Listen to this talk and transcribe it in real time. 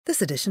This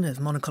edition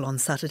of Monocle on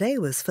Saturday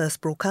was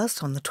first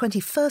broadcast on the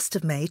 21st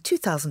of May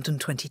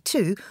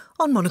 2022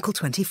 on Monocle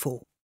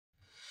 24.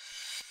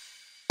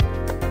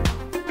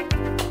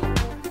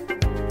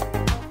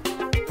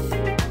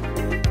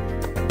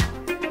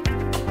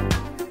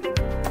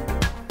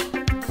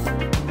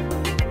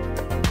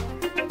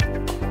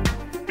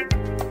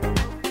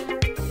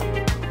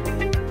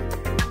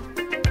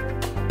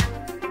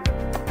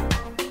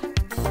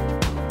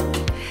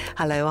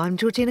 Hello, I'm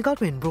Georgina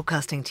Godwin,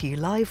 broadcasting to you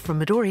live from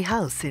Midori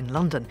House in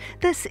London.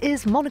 This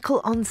is Monocle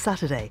on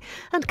Saturday,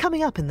 and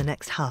coming up in the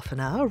next half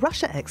an hour,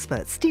 Russia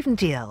expert Stephen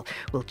Dalziel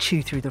will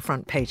chew through the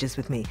front pages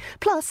with me,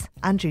 plus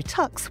Andrew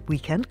Tuck's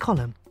weekend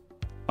column.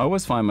 I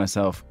always find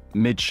myself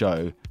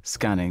mid-show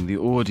scanning the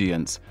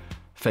audience,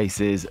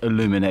 faces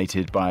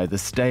illuminated by the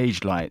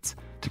stage lights,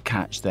 to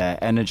catch their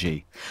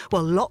energy.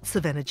 Well, lots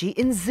of energy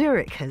in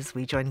Zurich as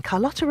we join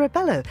Carlotta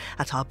Rebello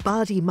at our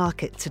Badi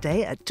market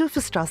today at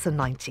Dufourstrasse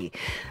 90.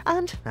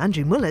 And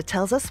Andrew Muller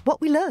tells us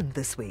what we learned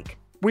this week.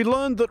 We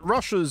learned that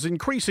Russia's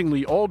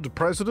increasingly odd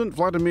President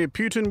Vladimir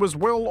Putin was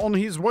well on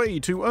his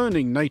way to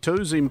earning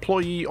NATO's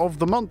Employee of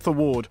the Month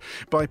award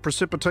by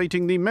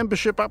precipitating the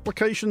membership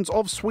applications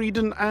of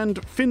Sweden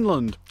and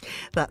Finland.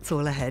 That's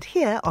all ahead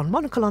here on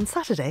Monocle on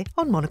Saturday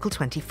on Monocle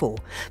 24.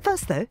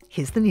 First, though,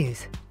 here's the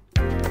news.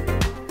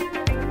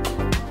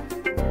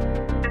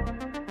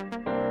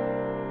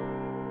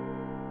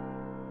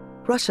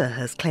 Russia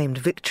has claimed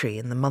victory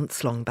in the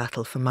months-long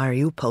battle for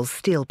Mariupol's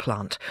steel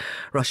plant.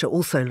 Russia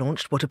also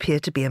launched what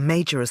appeared to be a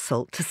major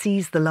assault to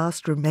seize the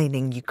last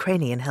remaining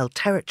Ukrainian-held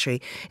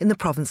territory in the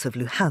province of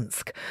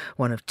Luhansk,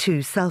 one of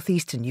two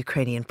southeastern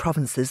Ukrainian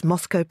provinces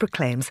Moscow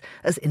proclaims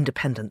as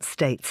independent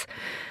states.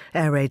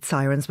 Air raid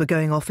sirens were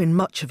going off in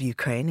much of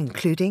Ukraine,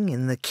 including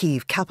in the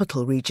Kyiv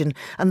capital region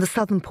and the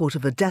southern port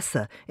of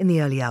Odessa in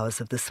the early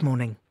hours of this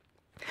morning.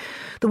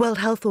 The World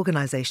Health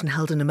Organization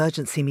held an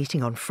emergency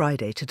meeting on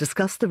Friday to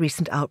discuss the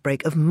recent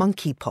outbreak of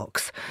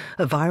monkeypox,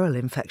 a viral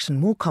infection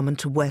more common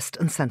to West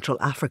and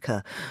Central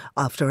Africa,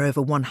 after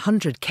over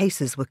 100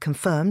 cases were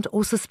confirmed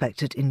or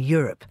suspected in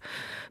Europe.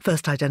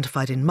 First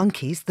identified in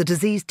monkeys, the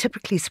disease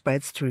typically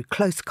spreads through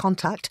close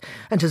contact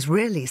and has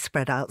rarely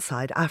spread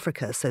outside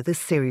Africa, so this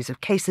series of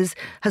cases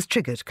has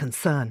triggered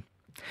concern.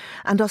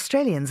 And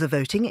Australians are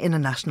voting in a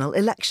national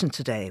election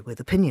today, with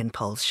opinion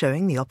polls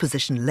showing the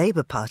opposition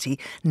Labour Party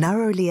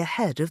narrowly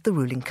ahead of the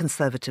ruling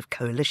Conservative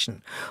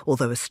coalition,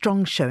 although a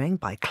strong showing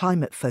by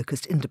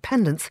climate-focused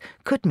independents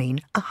could mean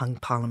a hung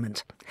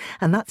parliament.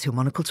 And that's your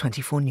Monocle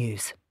 24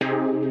 news.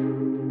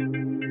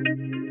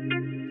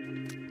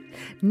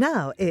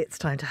 Now it's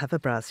time to have a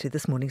browse through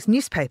this morning's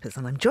newspapers,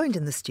 and I'm joined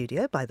in the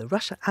studio by the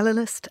Russia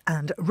analyst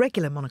and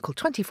regular Monocle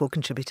 24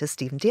 contributor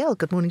Stephen Dalziel.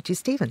 Good morning to you,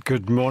 Stephen.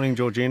 Good morning,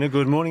 Georgina.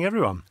 Good morning,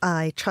 everyone.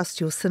 I trust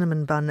your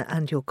cinnamon bun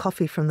and your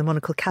coffee from the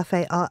Monocle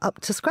Cafe are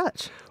up to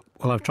scratch.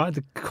 Well, I've tried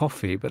the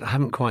coffee, but I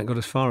haven't quite got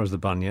as far as the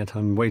bun yet.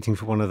 I'm waiting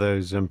for one of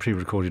those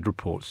pre-recorded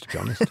reports, to be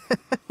honest.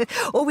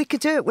 Or we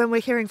could do it when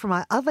we're hearing from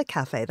our other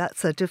cafe.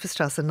 That's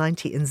Dufourstrasse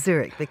 90 in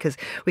Zurich, because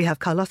we have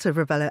Carlotta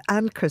Rebello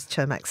and Chris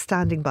Chermak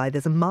standing by.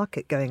 There's a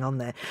market going on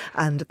there,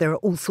 and there are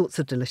all sorts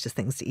of delicious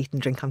things to eat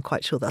and drink. I'm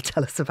quite sure they'll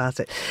tell us about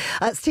it.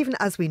 Stephen,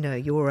 as we know,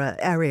 your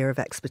area of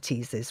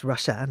expertise is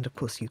Russia and, of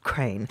course,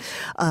 Ukraine.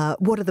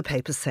 What are the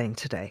papers saying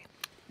today?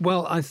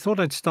 Well, I thought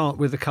I'd start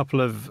with a couple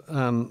of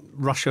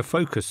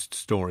Russia-focused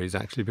stories,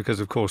 actually,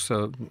 because, of course,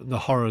 the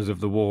horrors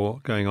of the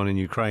war going on in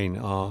Ukraine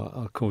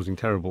are causing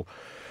terrible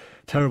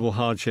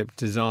hardship,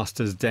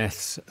 disasters,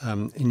 deaths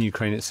in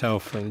Ukraine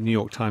itself. The New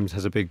York Times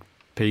has a big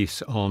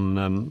piece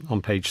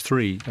on page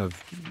 3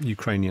 of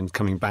Ukrainians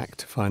coming back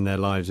to find their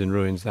lives in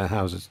ruins, their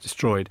houses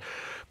destroyed.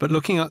 But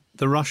looking at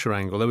the Russia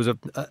angle, there was a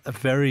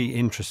very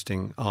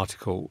interesting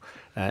article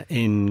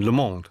in Le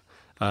Monde,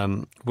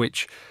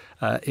 which...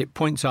 it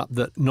points up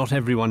that not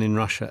everyone in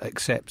Russia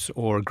accepts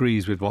or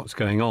agrees with what's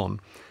going on.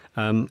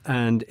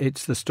 And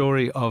it's the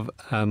story of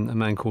a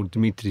man called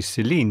Dmitry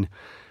Silin,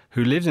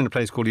 who lives in a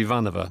place called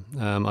Ivanovo.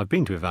 I've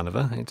been to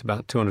Ivanovo. It's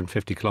about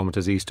 250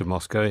 kilometres east of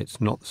Moscow. It's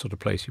not the sort of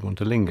place you want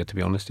to linger, to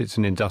be honest. It's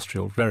an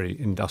very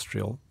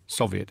industrial,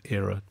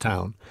 Soviet-era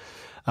town.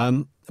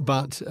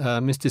 But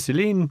Mr.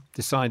 Silin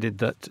decided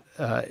that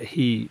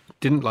he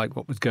didn't like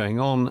what was going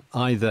on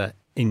either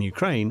in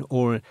Ukraine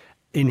or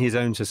in his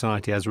own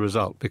society as a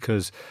result,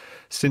 because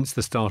since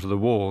the start of the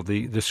war,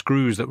 the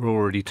screws that were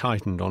already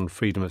tightened on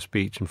freedom of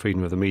speech and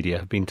freedom of the media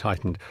have been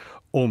tightened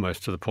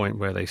almost to the point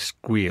where they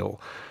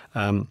squeal.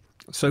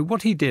 So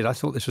what he did, I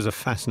thought this was a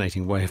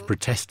fascinating way of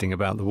protesting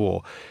about the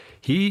war.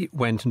 He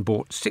went and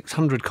bought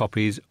 600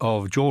 copies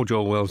of George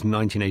Orwell's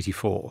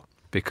 1984,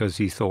 because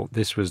he thought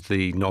this was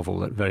the novel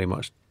that very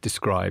much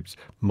describes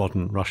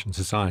modern Russian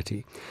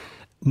society.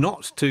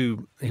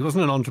 He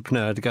wasn't an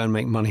entrepreneur to go and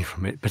make money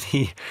from it, but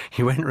he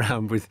went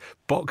around with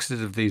boxes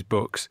of these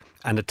books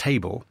and a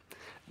table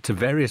to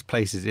various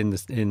places in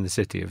the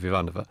city of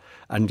Ivanovo,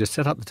 and just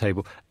set up the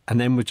table, and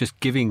then was just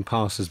giving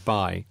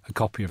passers-by a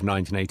copy of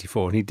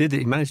 1984. And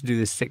he managed to do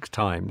this 6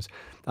 times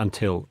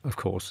until, of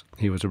course,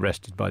 he was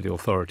arrested by the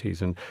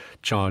authorities and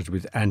charged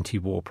with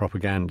anti-war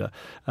propaganda.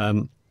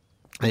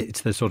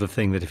 it's the sort of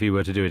thing that if he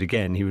were to do it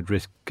again, he would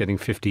risk getting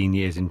 15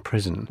 years in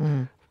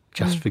prison.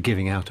 Just for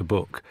giving out a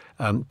book.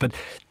 But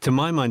to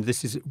my mind,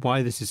 this is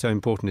why this is so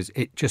important, is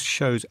it just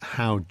shows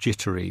how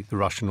jittery the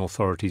Russian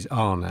authorities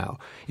are now.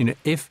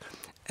 If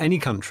any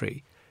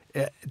country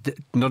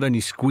not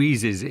only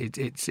squeezes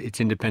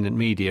its independent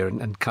media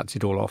and cuts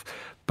it all off,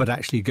 but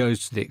actually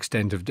goes to the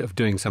extent of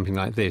doing something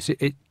like this,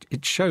 it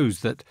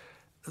shows that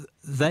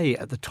they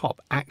at the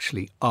top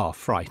actually are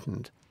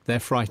frightened. They're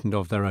frightened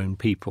of their own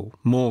people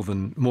more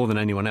than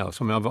anyone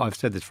else. I mean, I've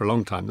said this for a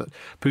long time, that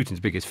Putin's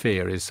biggest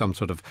fear is some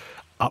sort of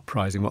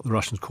uprising, what the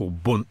Russians call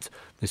bunt,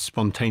 this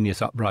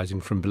spontaneous uprising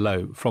from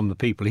below, from the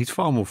people. He's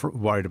far more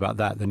worried about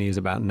that than he is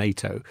about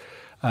NATO.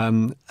 I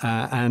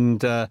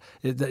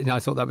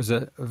thought that was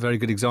a very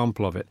good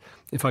example of it.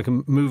 If I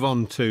can move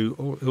on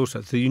to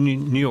also the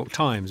New York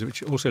Times,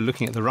 which also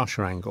looking at the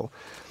Russia angle,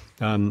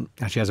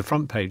 actually has a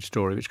front page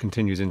story which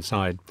continues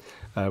inside,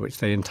 which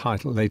they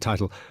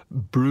title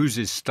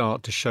 "Bruises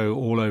Start to Show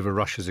All Over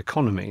Russia's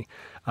Economy,"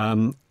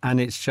 and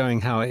it's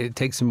showing how it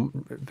takes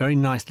some very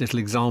nice little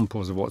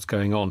examples of what's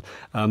going on.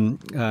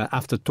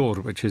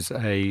 Avtotor, which is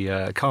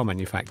a car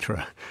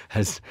manufacturer,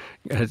 has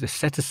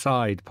set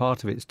aside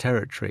part of its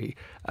territory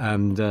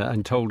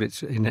and told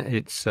its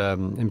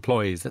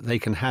employees that they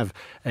can have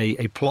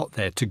a plot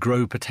there to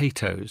grow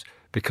potatoes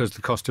because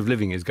the cost of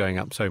living is going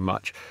up so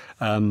much.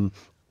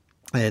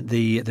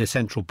 The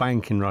central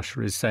bank in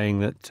Russia is saying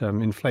that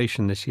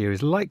inflation this year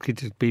is likely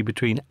to be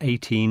between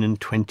 18 and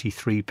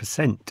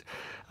 23%.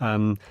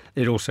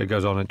 It also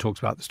goes on and talks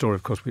about the story,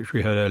 of course, which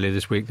we heard earlier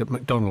this week, that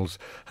McDonald's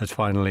has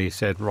finally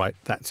said, right,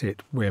 that's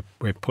it, we're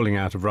pulling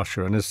out of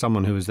Russia. And as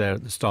someone who was there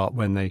at the start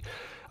when they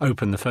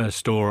opened the first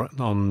store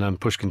on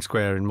Pushkin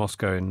Square in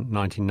Moscow in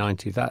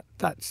 1990,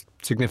 that's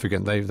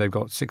significant. They've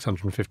got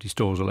 650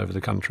 stores all over the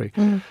country.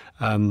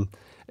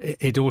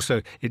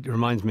 It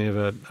reminds me of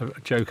a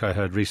joke I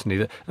heard recently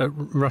that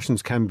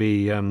Russians can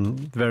be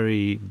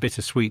very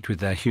bittersweet with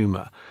their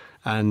humour,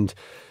 and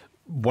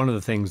one of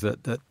the things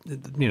that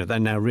they're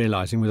now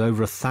realising, with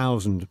over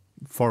 1,000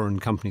 foreign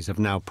companies have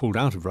now pulled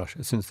out of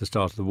Russia since the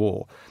start of the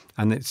war,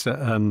 and it's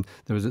there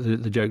was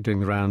the joke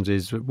doing the rounds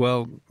is,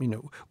 well,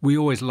 we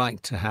always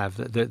like to have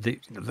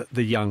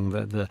the young,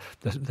 the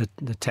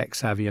tech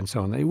savvy and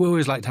so on. We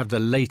always like to have the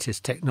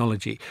latest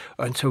technology,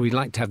 and so we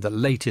like to have the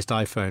latest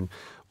iPhone.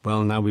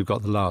 Well, now we've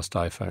got the last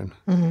iPhone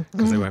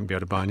because they won't be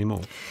able to buy any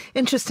more.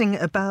 Interesting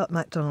about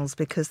McDonald's,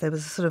 because there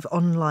was a sort of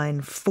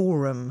online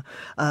forum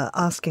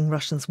asking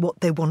Russians what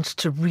they wanted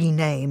to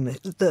rename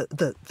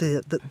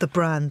the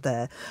brand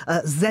there.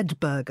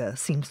 Z-Burger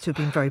seems to have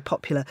been very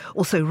popular.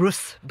 Also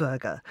Rus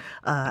Burger.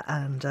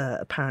 And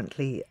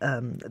apparently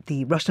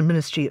the Russian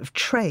Ministry of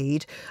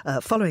Trade,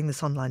 following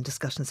this online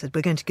discussion, said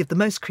we're going to give the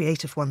most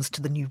creative ones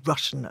to the new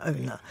Russian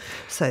owner.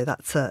 So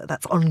that's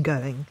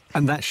ongoing.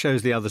 And that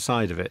shows the other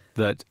side of it,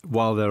 that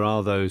while there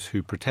are those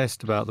who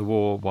protest about the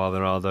war, while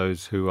there are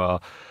those who are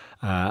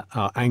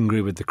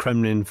angry with the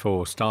Kremlin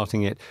for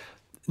starting it,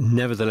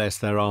 nevertheless,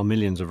 there are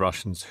millions of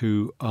Russians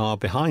who are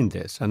behind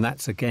this. And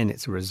that's, again,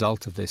 it's a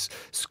result of this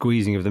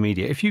squeezing of the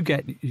media. If you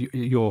get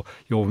your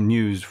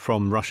news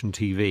from Russian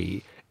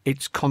TV,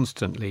 it's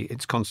constantly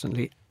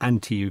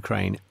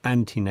anti-Ukraine,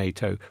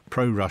 anti-NATO,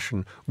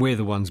 pro-Russian. We're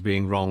the ones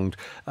being wronged.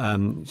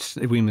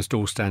 We must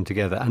all stand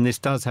together. And this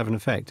does have an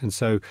effect. And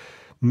so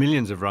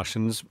millions of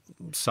Russians,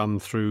 some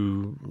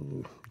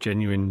through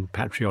genuine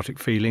patriotic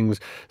feelings,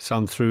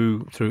 some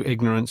through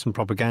ignorance and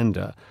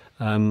propaganda,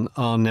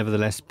 are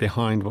nevertheless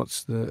behind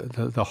what's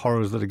the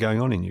horrors that are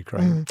going on in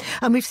Ukraine.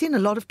 And we've seen a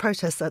lot of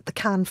protests at the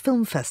Cannes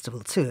Film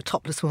Festival too. A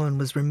topless woman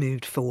was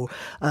removed for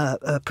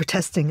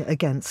protesting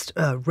against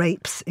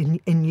rapes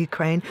in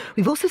Ukraine.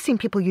 We've also seen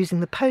people using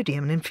the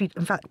podium, and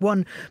in fact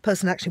one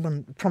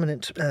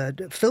prominent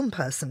film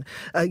person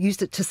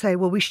used it to say,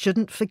 well, we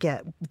shouldn't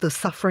forget the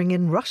suffering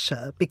in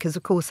Russia, because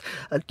of course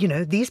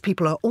these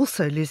people are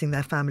also losing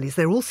their families,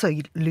 they're also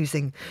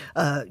losing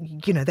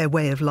their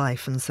way of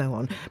life and so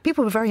on.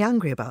 People were very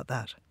angry about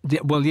that.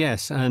 Yeah, well,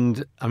 yes,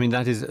 and I mean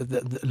that is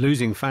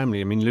losing family.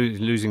 I mean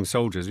losing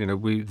soldiers.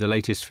 The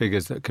latest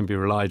figures that can be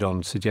relied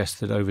on suggest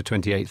that over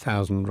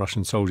 28,000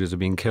 Russian soldiers are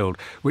being killed,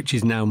 which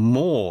is now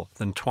more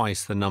than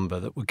twice the number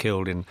that were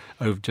killed in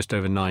just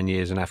over 9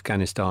 years in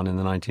Afghanistan in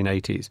the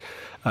 1980s.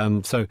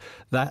 So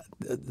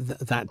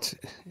that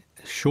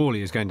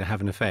surely is going to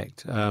have an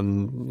effect.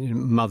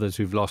 Mothers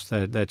who've lost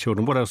their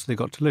children, what else have they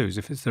got to lose?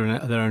 If it's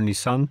their only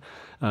son,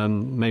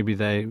 maybe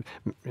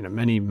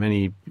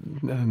many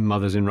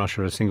mothers in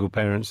Russia are single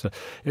parents.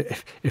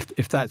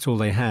 If that's all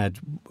they had,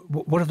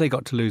 what have they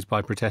got to lose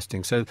by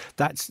protesting? So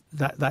that's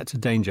a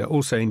danger.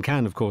 Also in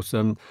Cannes, of course,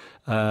 President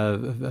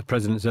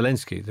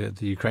Zelensky,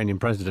 the Ukrainian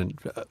president,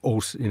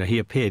 also he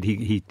appeared.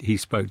 He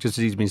spoke just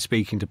as he's been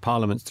speaking to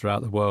parliaments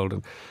throughout the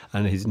world,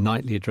 and his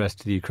nightly address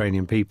to the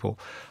Ukrainian people.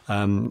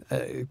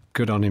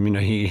 Good on him.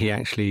 He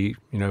actually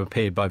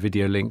appeared by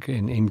video link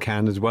in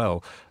Cannes as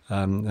well.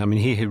 I mean,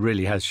 he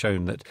really has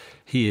shown that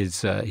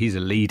he's a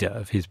leader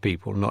of his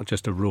people, not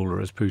just a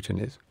ruler as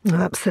Putin is.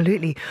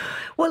 Absolutely.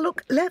 Well,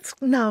 look, let's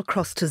now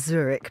cross to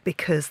Zurich,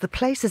 because the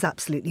place is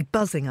absolutely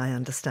buzzing, I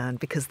understand,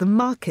 because the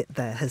market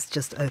there has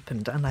just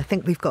opened. And I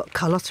think we've got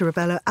Carlotta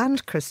Rebello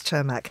and Chris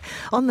Cermak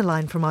on the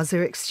line from our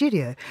Zurich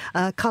studio.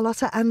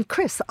 Carlotta and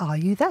Chris, are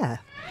you there?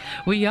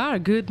 We are.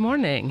 Good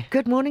morning.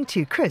 Good morning to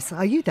you. Chris,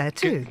 are you there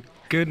too?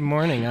 Good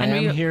morning. I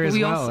am here as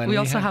well. We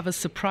also have a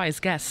surprise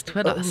guest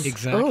with us.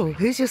 Exactly. Oh,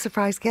 who's your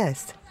surprise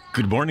guest?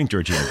 Good morning,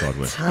 Georgina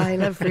Godwin.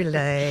 Tyler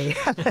Brûlé.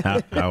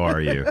 How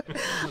are you?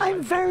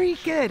 I'm very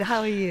good.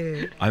 How are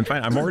you? I'm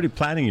fine. I'm already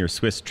planning your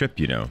Swiss trip,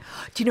 you know.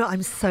 Do you know,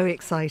 I'm so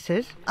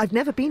excited. I've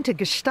never been to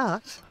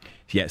Gstaad.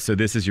 Yeah, so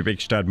this is your Big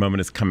Gstaad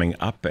moment is coming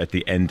up at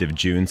the end of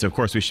June. So, of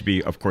course, we should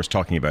be,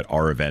 talking about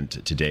our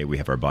event today. We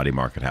have our body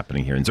market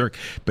happening here in Zurich.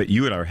 But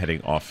you and I are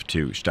heading off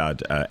to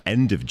Gstaad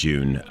end of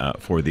June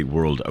for the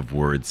World of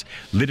Words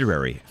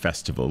Literary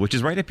Festival, which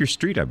is right up your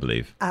street, I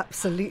believe.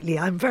 Absolutely.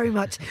 I'm very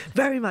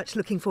much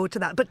looking forward to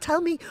that. But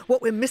tell me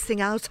what we're missing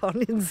out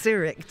on in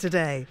Zurich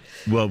today.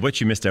 Well,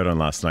 what you missed out on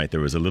last night, there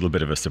was a little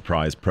bit of a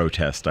surprise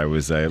protest. I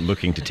was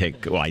looking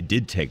to I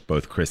did take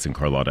both Chris and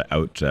Carlotta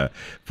out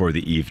for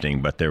the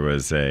evening, but there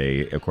was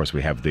of course,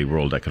 we have the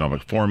World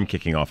Economic Forum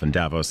kicking off in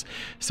Davos.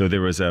 So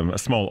there was a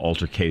small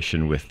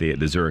altercation with the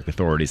Zurich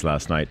authorities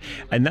last night.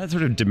 And that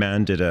sort of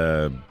demanded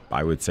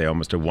I would say,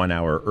 almost a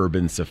 1-hour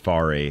urban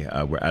safari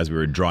as we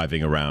were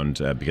driving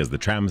around because the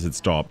trams had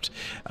stopped.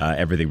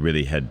 Everything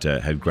really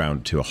had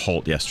ground to a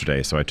halt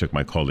yesterday. So I took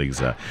my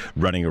colleagues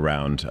running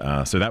around.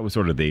 So that was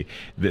sort of the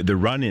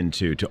run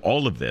into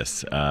all of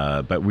this.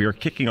 But we are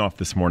kicking off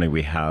this morning.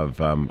 We have,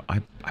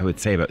 I would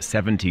say, about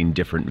 17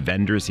 different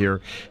vendors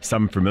here.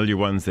 Some familiar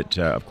ones that,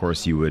 of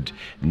course, you would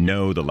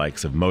know, the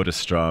likes of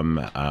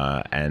Modestrom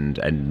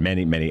and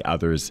many, many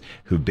others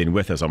who've been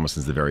with us almost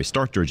since the very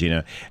start,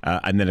 Georgina.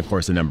 And then, of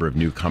course, a number of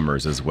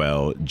newcomers as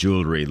well: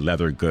 jewelry,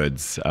 leather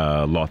goods,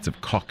 lots of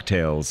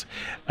cocktails,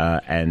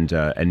 and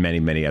many,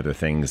 many other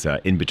things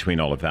in between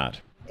all of that.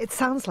 It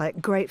sounds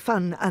like great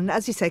fun. And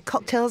as you say,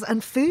 cocktails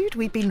and food.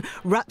 We've been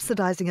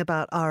rhapsodizing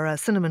about our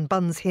cinnamon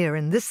buns here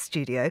in this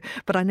studio,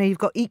 but I know you've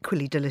got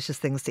equally delicious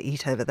things to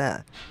eat over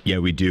there. Yeah,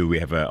 we do. We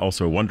have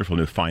also a wonderful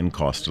new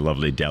Feinkost, a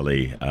lovely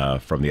deli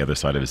from the other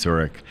side of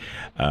Zurich.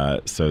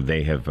 So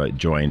they have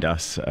joined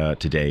us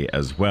today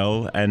as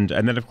well. And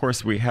then, of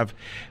course, we have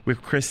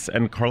Chris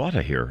and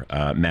Carlotta here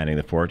manning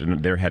the fort,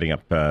 and they're heading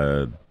up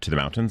to the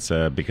mountains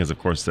because, of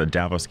course,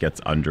 Davos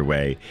gets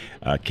underway,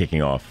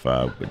 kicking off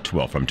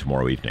from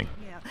tomorrow evening.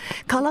 Yeah.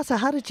 Carlotta,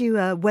 how did you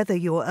weather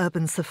your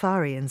urban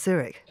safari in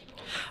Zurich?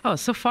 Oh,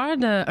 so far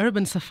the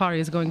urban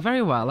safari is going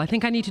very well. I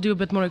think I need to do a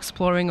bit more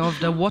exploring of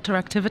the water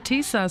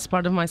activities as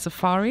part of my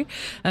safari.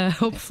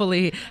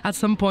 Hopefully at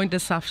some point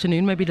this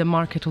afternoon, maybe the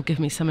market will give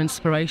me some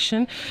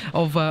inspiration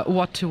of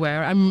what to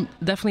wear. I'm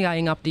definitely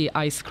eyeing up the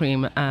ice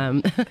cream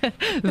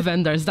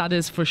vendors, that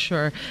is for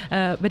sure.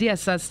 But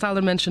yes, as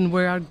Tyler mentioned,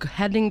 we are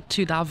heading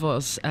to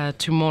Davos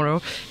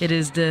tomorrow. It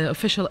is the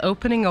official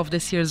opening of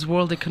this year's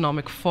World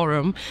Economic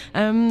Forum.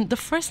 The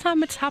first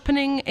time it's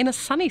happening in a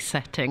sunny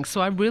setting, so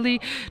I really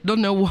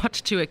don't know what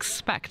to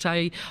expect.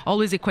 I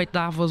always equate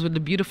Davos with the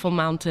beautiful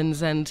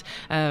mountains and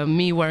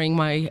me wearing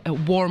my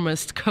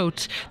warmest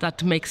coat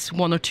that makes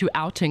 1 or 2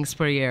 outings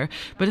per year.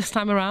 But this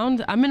time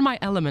around, I'm in my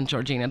element,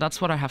 Georgina.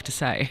 That's what I have to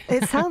say.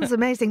 It sounds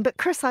amazing. But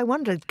Chris, I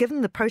wondered,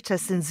 given the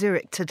protests in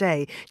Zurich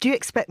today, do you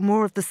expect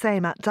more of the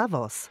same at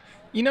Davos?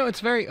 You know, it's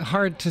very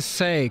hard to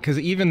say, because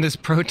even this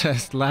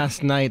protest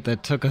last night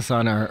that took us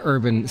on our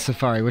urban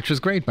safari, which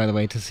was great, by the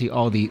way, to see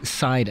all the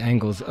side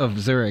angles of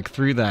Zurich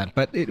through that.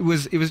 But it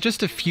was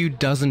just a few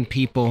dozen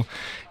people.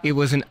 It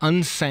was an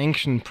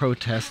unsanctioned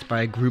protest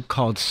by a group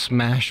called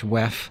Smash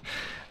WEF.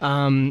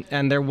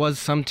 And there was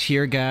some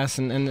tear gas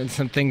and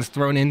some things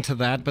thrown into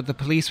that, but the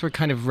police were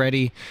kind of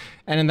ready.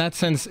 And in that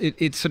sense,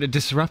 it sort of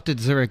disrupted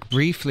Zurich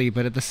briefly,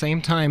 but at the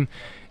same time,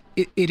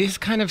 it is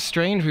kind of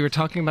strange. We were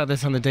talking about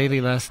this on the Daily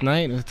last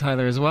night with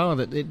Tyler as well,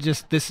 that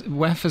this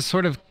WEF has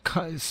sort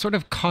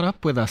of caught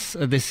up with us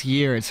this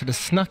year. It sort of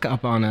snuck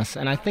up on us,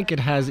 and I think it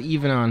has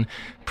even on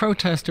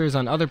protesters,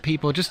 on other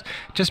people, just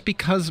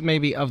because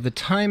maybe of the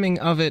timing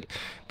of it,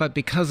 but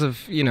because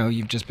of,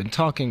 you've just been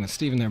talking with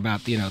Stephen there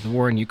about, the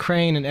war in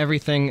Ukraine and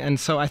everything. And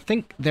so I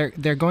think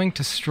they're going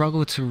to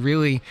struggle to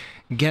really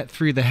get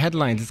through the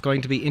headlines. It's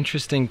going to be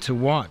interesting to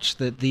watch.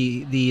 That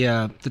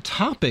the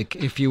topic,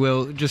 if you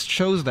will, just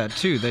shows that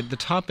too. That the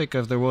topic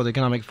of the World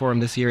Economic Forum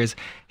this year is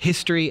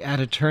history at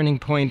a turning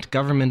point,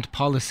 government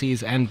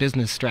policies and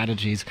business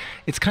strategies.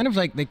 It's kind of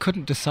like they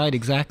couldn't decide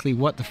exactly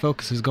what the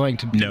focus is going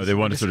to be. No, they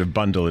want to sort of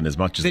bundle in as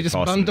much as they just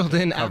possible. Bundled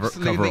in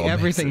absolutely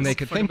everything they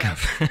could think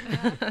of.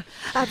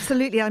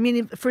 Absolutely. I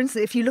mean, for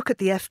instance, if you look at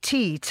the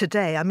FT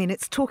today, I mean,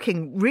 it's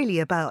talking really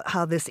about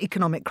how this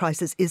economic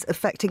crisis is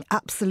affecting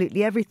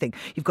absolutely everything.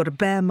 You've got a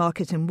bear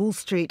market in Wall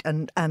Street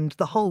and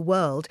the whole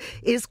world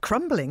is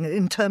crumbling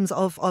in terms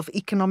of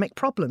economic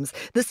problems.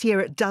 This year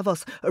at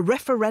Davos, a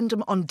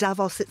referendum on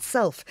Davos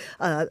itself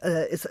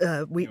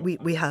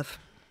we have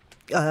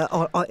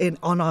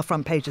on our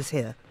front pages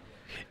here.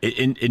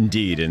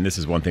 Indeed, and this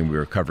is one thing we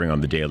were covering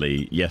on the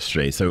Daily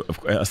yesterday. So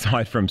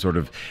aside from sort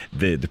of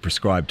the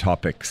prescribed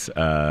topics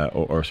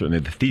or certainly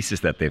the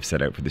thesis that they've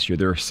set out for this year,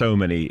 there are so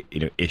many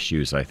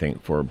issues, I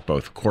think, for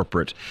both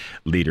corporate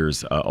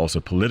leaders, also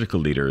political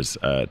leaders,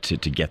 to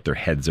get their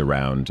heads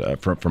around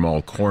from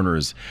all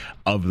corners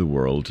of the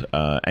world.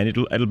 And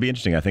it'll be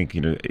interesting. I think,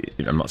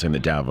 I'm not saying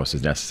that Davos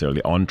is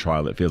necessarily on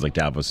trial. It feels like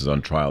Davos is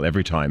on trial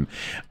every time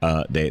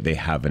they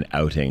have an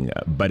outing.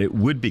 But it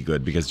would be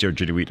good because, if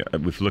we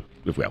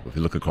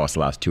look across the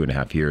last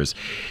 2.5 years,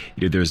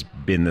 there's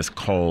been this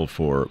call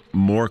for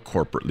more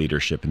corporate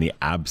leadership in the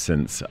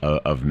absence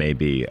of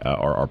maybe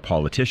our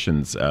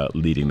politicians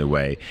leading the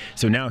way.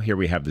 So now here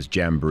we have this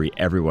jamboree,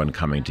 everyone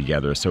coming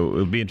together. So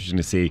it'll be interesting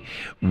to see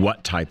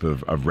what type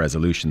of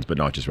resolutions, but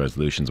not just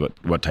resolutions,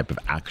 what type of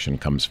action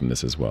comes from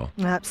this as well.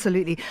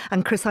 Absolutely.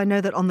 And Chris, I know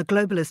that on The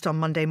Globalist on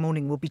Monday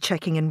morning, we'll be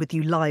checking in with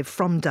you live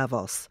from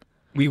Davos.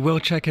 We will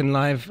check in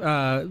live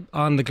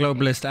on The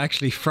Globalist,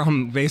 actually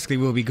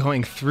we'll be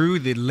going through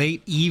the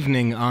late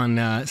evening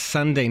on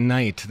Sunday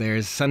night.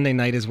 Sunday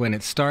night is when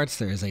it starts.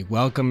 There's a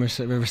welcome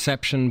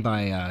reception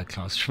by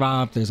Klaus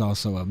Schwab. There's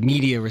also a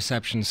media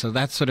reception. So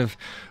that's sort of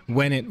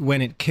when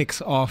it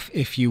kicks off,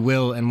 if you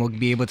will, and we'll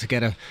be able to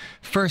get a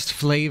first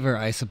flavor,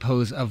 I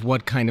suppose, of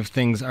what kind of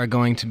things are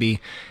going to be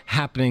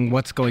happening,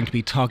 what's going to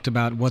be talked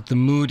about, what the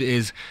mood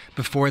is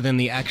before then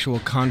the actual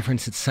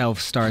conference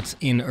itself starts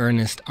in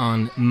earnest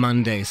on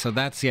Monday. So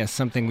that's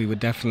something we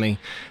would definitely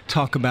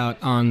talk about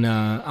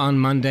on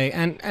Monday.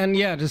 And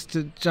just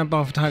to jump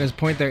off Tyler's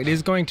point there, it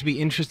is going to be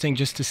interesting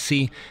just to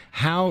see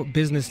how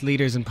business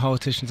leaders and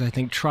politicians, I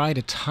think, try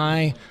to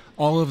tie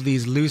all of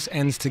these loose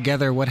ends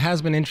together. What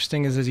has been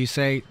interesting is, as you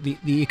say,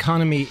 the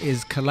economy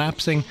is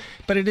collapsing,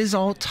 but it is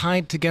all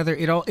tied together.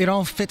 It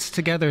all fits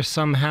together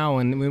somehow,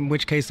 and in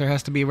which case there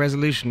has to be a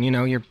resolution.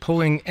 You're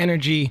pulling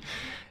energy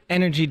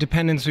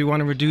dependence we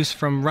want to reduce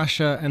from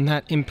Russia, and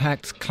that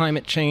impacts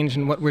climate change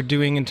and what we're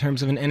doing in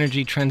terms of an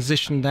energy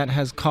transition that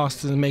has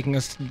costs and making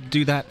us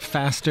do that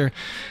faster.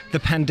 The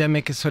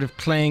pandemic is sort of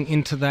playing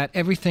into that.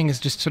 Everything is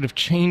just sort of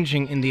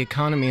changing in the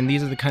economy, and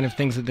these are the kind of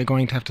things that they're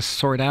going to have to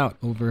sort out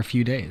over a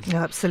few days.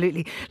 Yeah,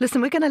 absolutely.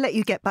 Listen, we're going to let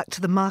you get back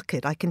to the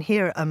market. I can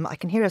hear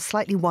a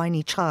slightly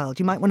whiny child.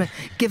 You might want to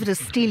give it a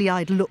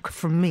steely-eyed look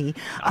from me.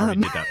 I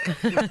already did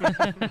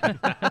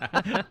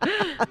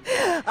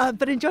that.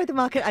 But enjoy the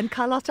market. And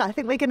Carlotta, I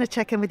think we're going to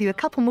check in with you a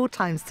couple more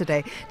times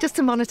today just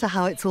to monitor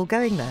how it's all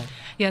going there.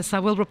 Yes, I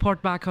will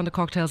report back on the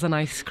cocktails and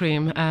ice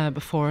cream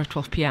before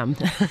 12 p.m.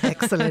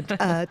 Excellent.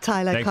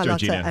 Tyler, Thanks,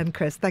 Carlotta Georgina. and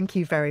Chris, thank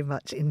you very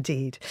much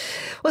indeed.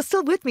 Well,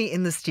 still with me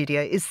in the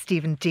studio is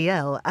Stephen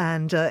Dalziel.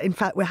 And in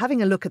fact, we're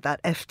having a look at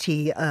that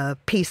FT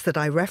piece that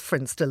I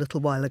referenced a little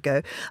while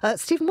ago.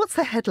 Stephen, what's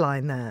the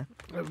headline there?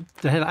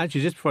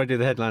 Actually, just before I do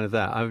the headline of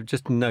that, I would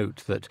just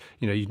note that,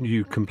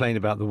 you complain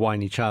about the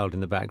whiny child in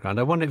the background.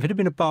 I wonder if it had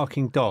been a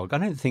barking dog, I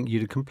don't think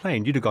you'd have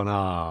complained. You'd have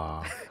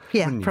gone,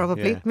 Yeah,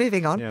 probably. Yeah.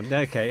 Moving on. Yeah.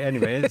 Okay,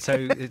 anyway,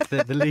 so it's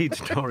the lead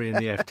story in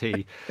the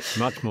FT,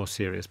 much more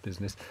serious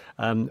business.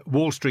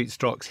 Wall Street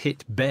stocks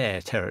hit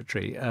bear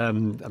territory.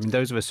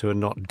 Those of us who are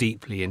not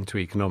deeply into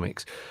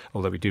economics,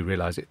 although we do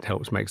realise it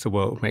makes the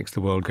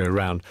world go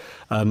round,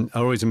 are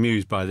always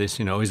amused by this,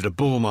 is it a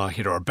bull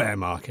market or a bear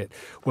market?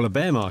 Well, a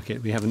bear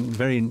market, we have a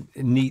very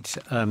neat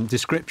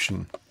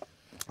description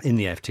in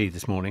the FT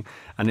this morning,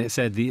 and it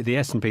said the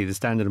S&P, the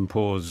Standard &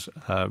 Poor's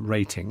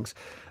ratings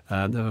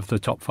of the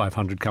top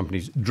 500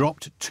 companies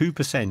dropped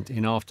 2%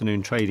 in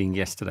afternoon trading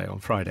yesterday on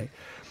Friday,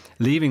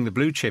 leaving the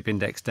blue chip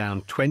index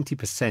down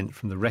 20%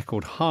 from the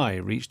record high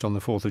reached on the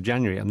 4th of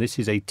January. And this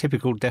is a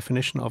typical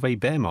definition of a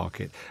bear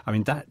market. I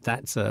mean,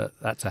 that's a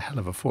hell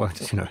of a fall.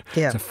 It's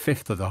a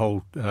fifth of the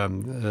whole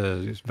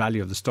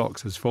value of the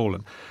stocks has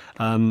fallen.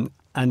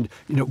 And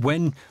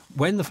when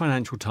the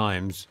Financial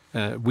Times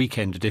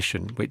weekend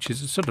edition, which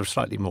is sort of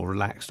slightly more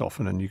relaxed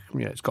often, and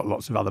it's got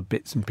lots of other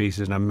bits and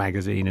pieces and a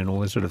magazine and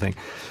all this sort of thing,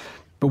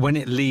 but when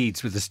it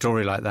leads with a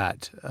story like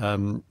that,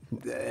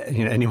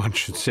 anyone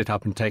should sit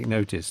up and take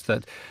notice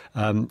that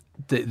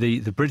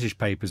the British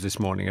papers this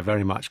morning are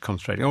very much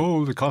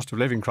concentrating, the cost of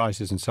living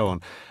crisis and so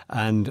on,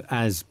 and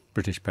as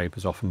British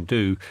papers often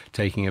do,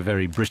 taking a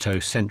very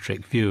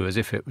Brito-centric view as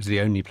if it was the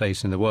only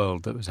place in the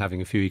world that was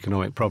having a few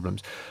economic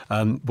problems.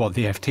 What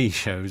the FT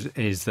shows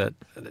is that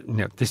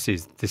this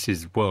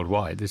is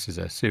worldwide. This is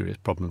a serious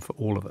problem for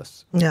all of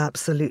us. Yeah,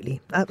 absolutely.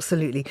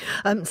 Absolutely.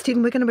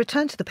 Stephen, we're going to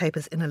return to the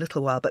papers in a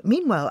little while, but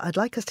meanwhile, I'd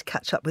like us to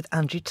catch up with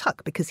Andrew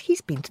Tuck because he's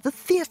been to the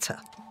theatre.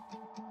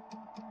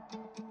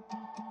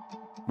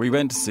 We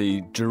went to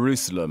see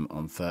Jerusalem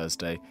on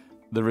Thursday,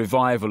 the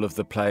revival of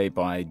the play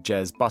by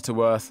Jez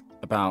Butterworth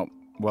about,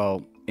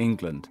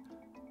 England.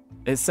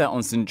 It's set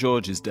on St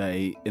George's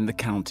Day in the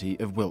county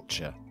of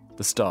Wiltshire.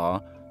 The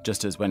star,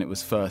 just as when it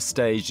was first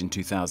staged in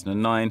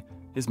 2009,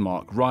 is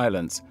Mark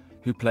Rylance,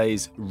 who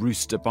plays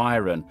Rooster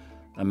Byron,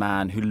 a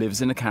man who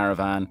lives in a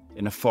caravan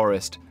in a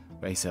forest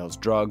where he sells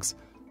drugs,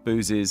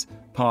 boozes,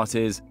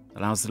 parties,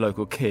 allows the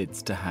local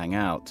kids to hang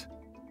out.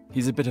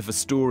 He's a bit of a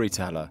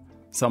storyteller,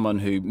 someone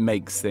who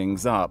makes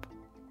things up.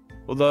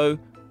 Although,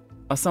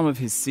 are some of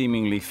his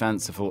seemingly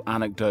fanciful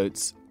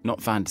anecdotes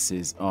not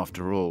fantasies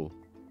after all.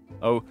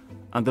 Oh,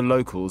 and the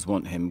locals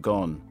want him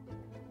gone.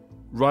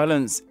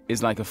 Rylance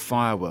is like a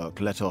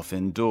firework let off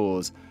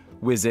indoors,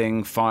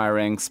 whizzing,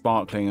 firing,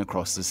 sparkling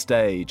across the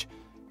stage.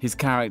 His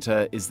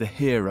character is the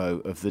hero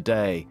of the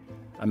day,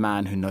 a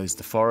man who knows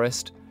the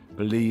forest,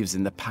 believes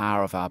in the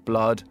power of our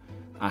blood,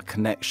 our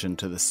connection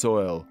to the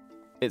soil.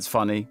 It's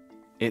funny,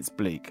 it's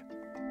bleak.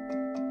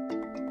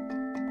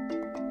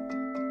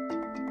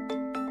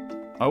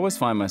 I always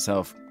find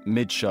myself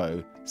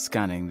mid-show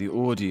scanning the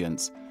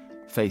audience,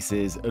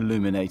 faces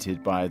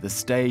illuminated by the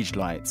stage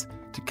lights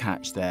to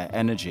catch their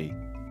energy,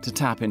 to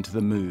tap into the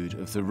mood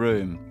of the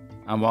room.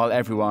 And while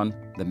everyone,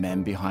 the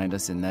men behind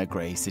us in their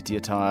grey city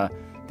attire,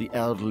 the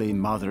elderly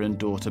mother and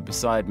daughter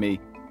beside me,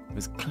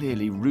 was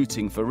clearly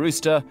rooting for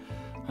Rooster,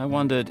 I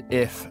wondered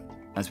if,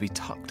 as we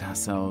tucked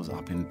ourselves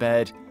up in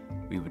bed,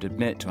 we would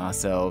admit to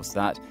ourselves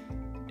that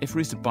if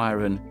Rooster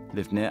Byron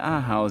lived near our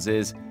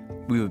houses,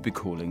 we would be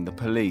calling the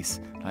police,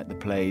 like the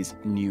play's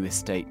New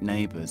Estate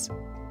Neighbours.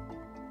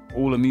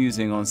 All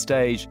amusing on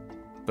stage,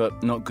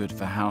 but not good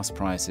for house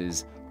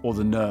prices or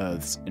the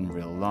nerves in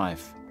real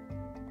life.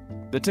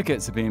 The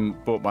tickets have been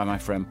bought by my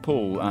friend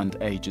Paul, and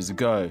ages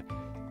ago.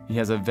 He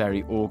has a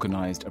very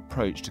organised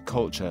approach to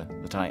culture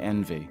that I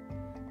envy.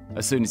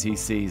 As soon as he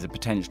sees a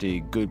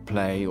potentially good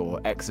play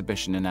or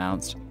exhibition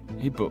announced,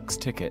 he books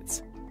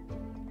tickets.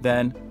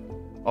 Then,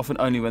 often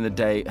only when the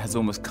day has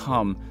almost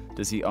come,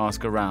 does he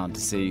ask around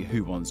to see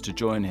who wants to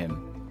join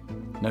him.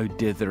 No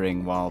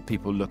dithering while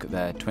people look at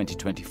their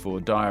 2024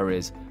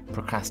 diaries,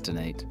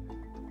 procrastinate.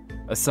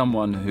 As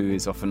someone who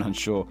is often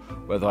unsure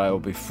whether I will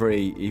be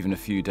free even a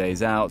few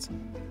days out,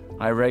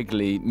 I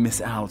regularly miss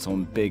out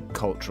on big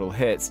cultural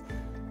hits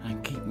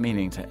and keep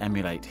meaning to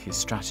emulate his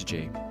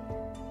strategy.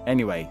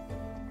 Anyway,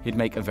 he'd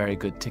make a very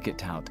good ticket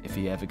tout if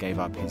he ever gave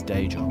up his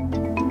day job.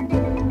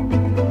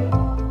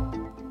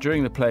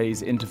 During the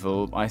play's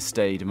interval, I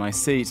stayed in my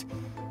seat,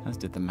 as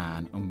did the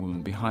man and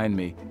woman behind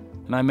me,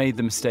 and I made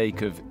the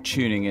mistake of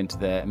tuning into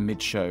their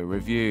mid-show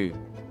review.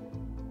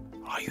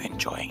 "Are you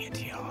enjoying it?"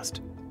 he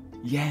asked.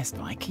 "Yes,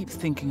 but I keep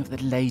thinking of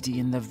the lady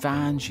in the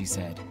van," she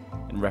said,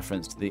 in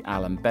reference to the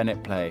Alan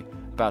Bennett play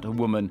about a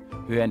woman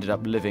who ended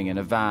up living in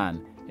a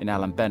van in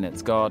Alan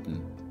Bennett's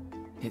garden.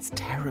 "It's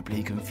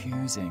terribly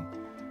confusing.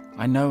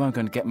 I know I'm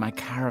going to get my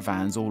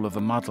caravans all of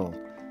a muddle.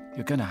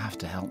 You're going to have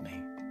to help me."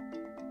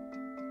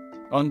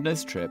 On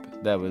this trip,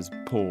 there was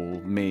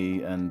Paul,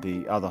 me and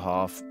the other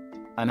half,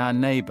 and our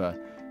neighbour,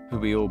 who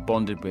we all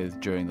bonded with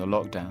during the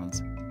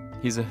lockdowns.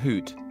 He's a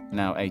hoot,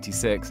 now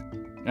 86,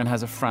 and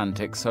has a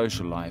frantic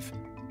social life.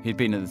 He'd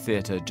been at the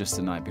theatre just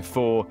the night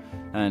before,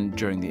 and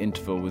during the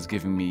interval was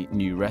giving me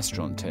new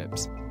restaurant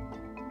tips.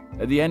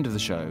 At the end of the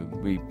show,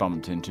 we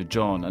bumped into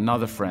John,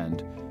 another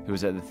friend, who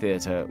was at the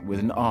theatre with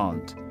an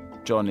aunt.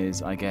 John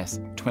is, I guess,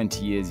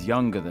 20 years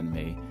younger than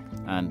me,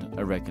 and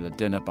a regular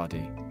dinner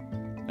buddy.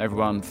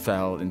 Everyone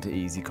fell into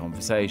easy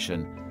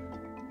conversation.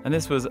 And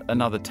this was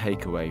another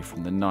takeaway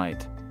from the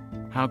night.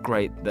 How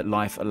great that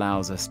life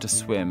allows us to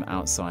swim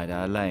outside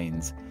our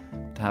lanes,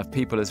 to have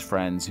people as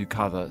friends who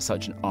cover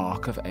such an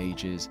arc of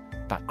ages,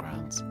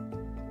 backgrounds.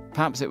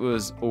 Perhaps it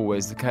was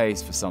always the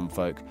case for some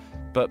folk,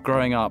 but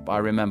growing up I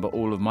remember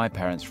all of my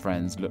parents'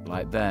 friends looked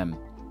like them.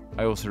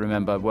 I also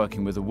remember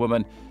working with a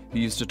woman who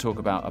used to talk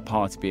about a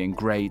party being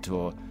great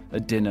or a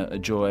dinner a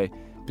joy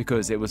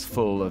because it was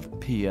full of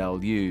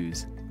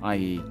PLUs,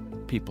 i.e.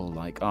 people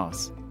like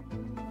us.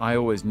 I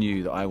always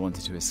knew that I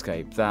wanted to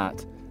escape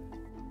that.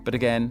 But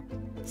again,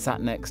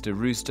 sat next to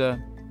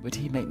Rooster, would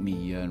he make me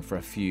yearn for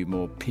a few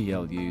more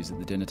PLUs at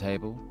the dinner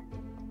table?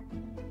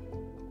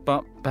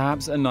 But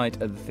perhaps a night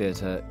at the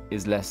theatre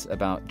is less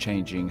about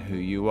changing who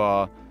you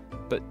are,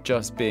 but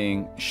just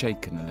being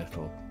shaken a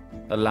little,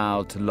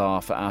 allowed to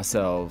laugh at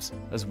ourselves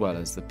as well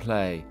as the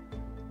play,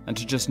 and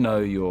to just know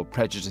your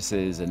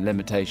prejudices and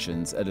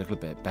limitations a little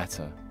bit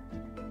better,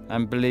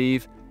 and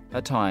believe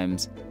at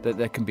times that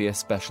there can be a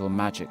special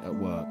magic at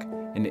work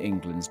in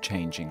England's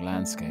changing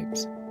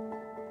landscapes.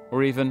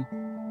 Or even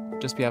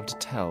just be able to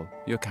tell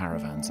your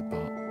caravans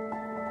apart.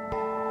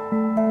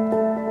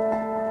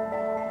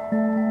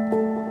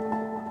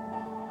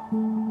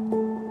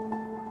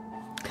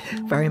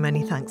 Very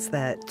many thanks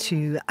there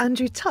to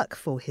Andrew Tuck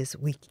for his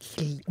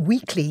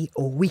weekly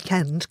or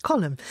weekend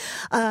column.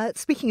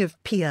 Speaking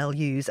of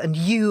PLUs and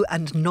you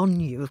and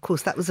non-you, of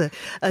course, that was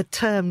a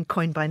term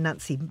coined by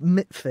Nancy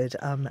Mitford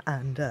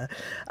and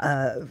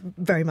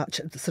very much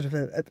sort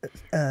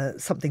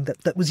of something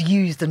that was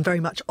used and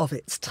very much of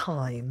its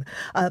time.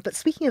 But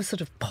speaking of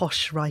sort of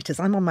posh writers,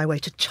 I'm on my way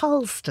to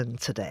Charleston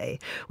today,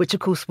 which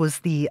of course was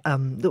the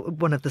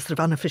one of the sort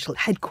of unofficial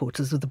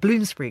headquarters of the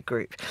Bloomsbury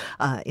Group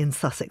in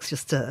Sussex,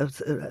 just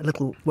just a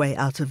little way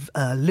out of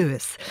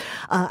Lewes.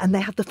 And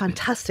they have the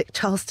fantastic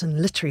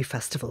Charleston Literary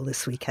Festival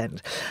this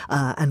weekend.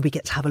 And we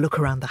get to have a look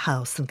around the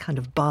house and kind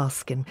of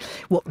bask in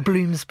what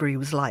Bloomsbury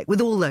was like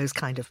with all those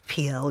kind of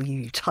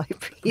PLU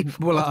type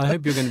people. Well, I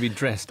hope you're going to be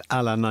dressed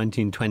a la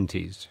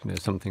 1920s,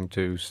 something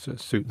to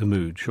suit the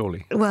mood,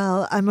 surely.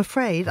 Well, I'm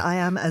afraid I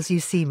am, as you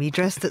see me,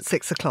 dressed at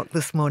 6 o'clock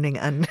this morning,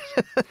 and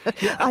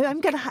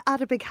I'm going to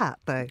add a big hat,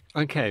 though.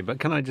 OK, but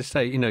can I just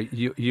say,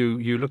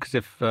 you look as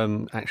if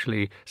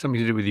actually something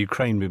to do with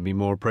Ukraine would be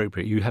more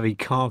appropriate. You have a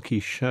khaki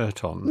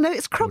shirt on. No,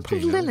 it's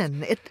crumpled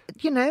linen.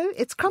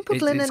 It's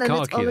crumpled linen. It's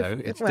khaki,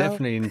 and it's though. It's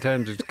definitely, in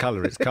terms of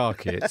colour, it's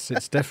khaki.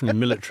 It's definitely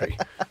military.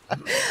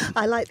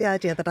 I like the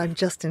idea that I'm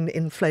just in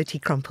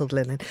floaty crumpled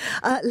linen.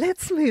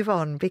 Let's move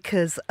on,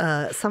 because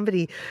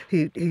somebody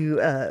who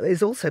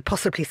is also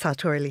possibly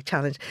sartorially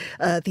challenged,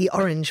 the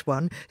orange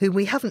one, who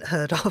we haven't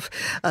heard of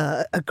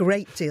a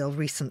great deal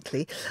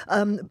recently.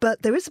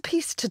 But there is a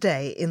piece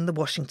today in the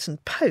Washington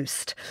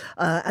Post,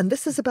 and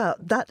this is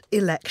about that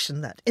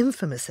election, that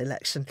infamous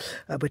election.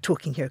 We're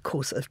talking here, of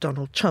course, of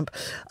Donald Trump,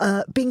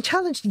 being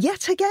challenged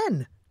yet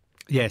again.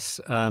 Yes,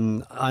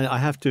 I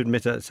have to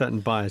admit a certain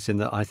bias in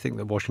that I think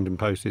the Washington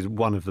Post is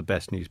one of the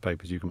best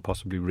newspapers you can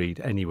possibly read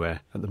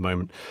anywhere at the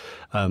moment.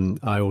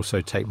 I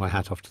also take my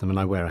hat off to them, and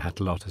I wear a hat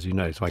a lot, as you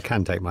know, so I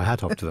can take my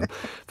hat off to them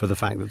for the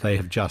fact that they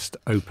have just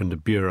opened a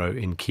bureau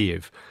in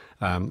Kiev,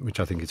 which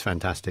I think is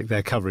fantastic.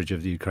 Their coverage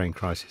of the Ukraine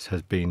crisis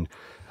has been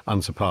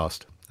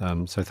unsurpassed.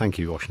 So thank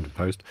you, Washington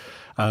Post.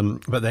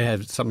 But they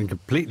have something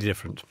completely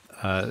different.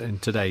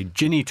 And today,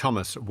 Ginny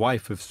Thomas,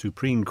 wife of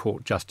Supreme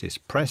Court Justice,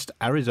 pressed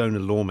Arizona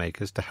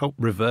lawmakers to help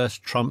reverse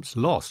Trump's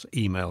loss,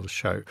 emails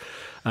show.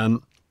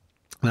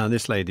 Now,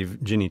 this lady,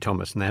 Ginny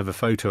Thomas, and they have a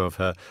photo of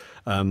her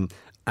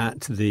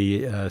at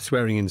the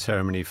swearing-in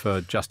ceremony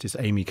for Justice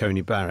Amy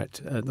Coney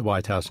Barrett at the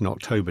White House in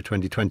October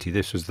 2020.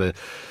 This was the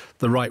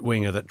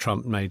right-winger that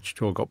Trump made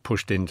sure got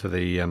pushed into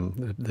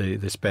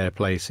the spare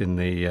place in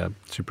the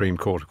Supreme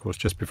Court, of course,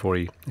 just before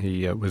he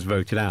was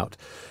voted out.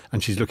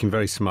 And she's looking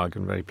very smug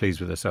and very pleased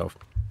with herself.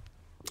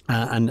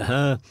 And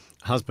her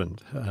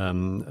husband,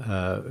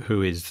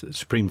 who is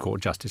Supreme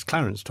Court Justice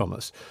Clarence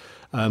Thomas,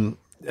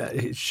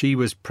 she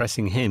was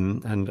pressing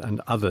him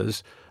and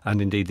others, and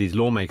indeed these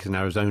lawmakers in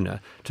Arizona,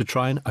 to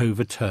try and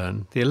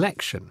overturn the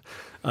election.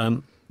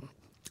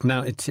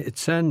 Now, it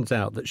turns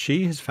out that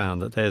she has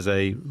found that there's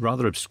a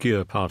rather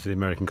obscure part of the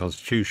American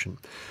Constitution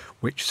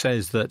which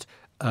says that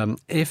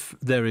if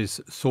there is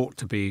thought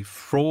to be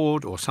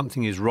fraud or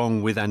something is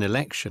wrong with an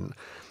election,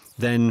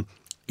 then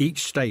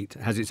each state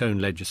has its own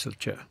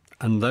legislature,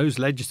 and those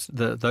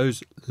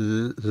legislators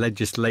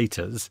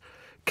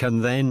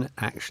can then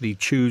actually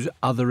choose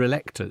other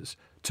electors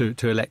to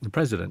elect the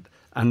president.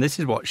 And this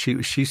is what she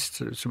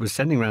was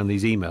sending around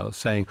these emails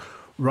saying,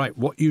 right,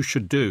 what you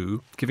should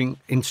do, giving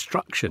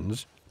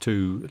instructions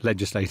to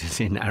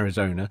legislators in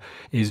Arizona,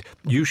 is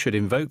you should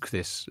invoke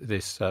this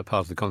part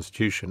of the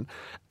Constitution.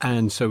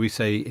 And so we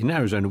say in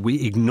Arizona,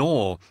 we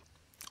ignore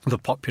the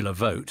popular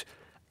vote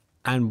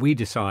and we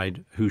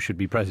decide who should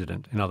be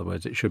president. In other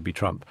words, it should be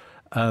Trump.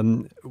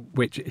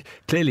 Which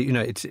clearly,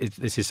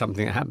 this is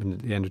something that happened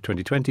at the end of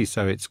 2020,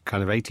 so it's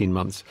kind of 18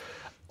 months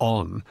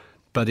on.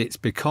 But it's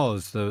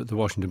because the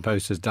Washington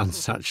Post has done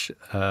such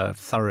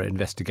thorough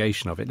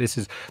investigation of it. This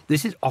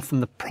is often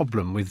the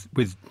problem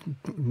with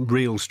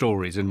real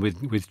stories and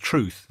with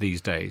truth these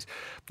days.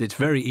 It's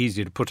very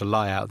easy to put a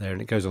lie out there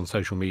and it goes on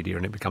social media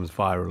and it becomes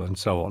viral and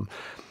so on.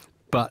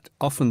 But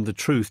often the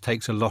truth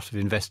takes a lot of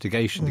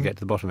investigation to get to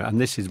the bottom of it. And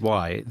this is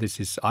why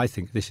I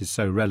think this is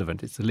so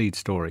relevant. It's the lead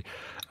story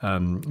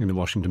in the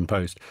Washington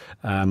Post.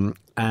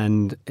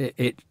 And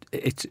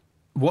it's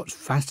what's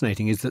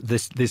fascinating is that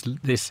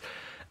this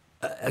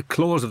a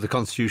clause of the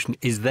Constitution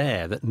is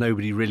there that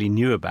nobody really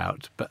knew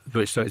about,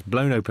 so it's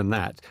blown open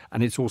that,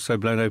 and it's also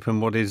blown open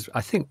what is,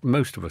 I think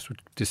most of us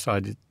would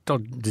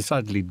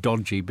decidedly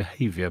dodgy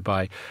behaviour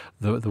by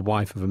the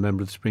wife of a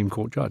member of the Supreme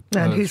Court judge.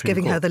 And who's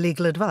giving her the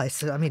legal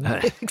advice? I mean,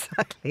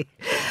 exactly.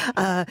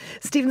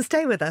 Stephen,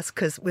 stay with us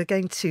because we're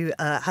going to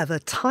have a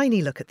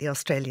tiny look at the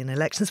Australian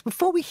elections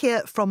before we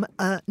hear from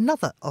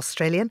another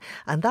Australian,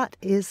 and that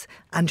is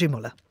Andrew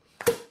Muller.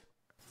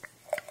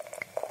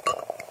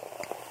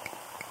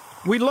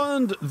 We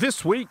learned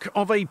this week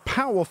of a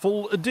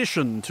powerful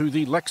addition to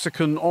the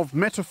lexicon of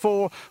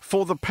metaphor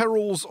for the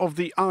perils of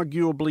the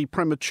arguably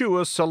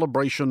premature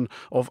celebration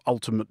of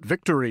ultimate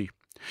victory.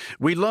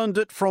 We learned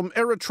it from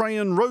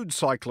Eritrean road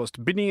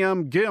cyclist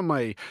Biniam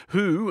Girmay,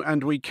 who,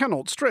 and we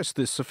cannot stress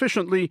this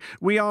sufficiently,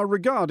 we are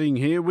regarding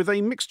here with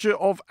a mixture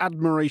of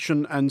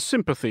admiration and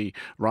sympathy,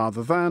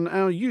 rather than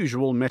our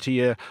usual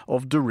métier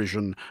of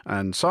derision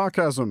and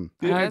sarcasm.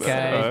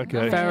 Okay.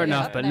 Fair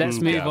enough, but let's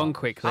move on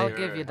quickly. I'll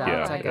give you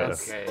that, I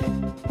guess.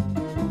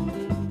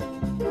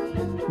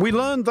 We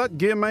learned that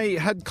Girmay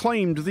had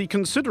claimed the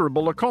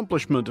considerable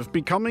accomplishment of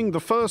becoming the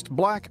first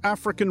black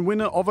African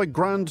winner of a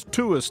Grand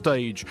Tour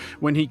stage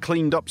when he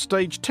cleaned up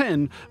stage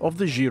 10 of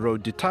the Giro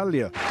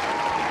d'Italia.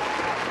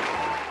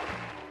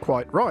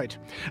 Quite right.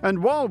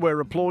 And while we're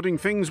applauding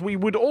things, we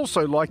would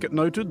also like it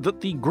noted that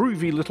the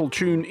groovy little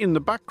tune in the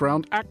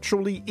background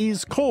actually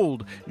is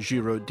called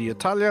Giro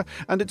d'Italia,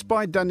 and it's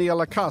by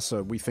Daniela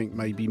Casa, we think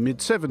maybe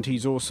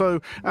mid-70s or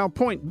so, our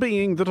point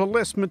being that a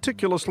less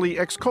meticulously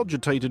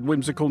excogitated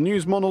whimsical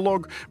news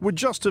monologue would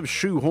just have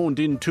shoehorned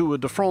in Tour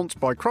de France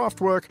by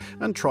Kraftwerk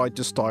and tried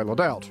to style it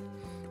out.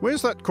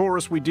 Where's that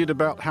chorus we did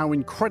about how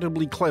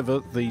incredibly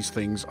clever these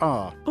things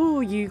are? Oh,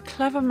 you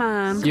clever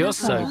man. You're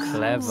so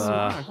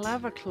clever.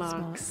 Clever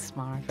Clarks.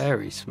 Smart.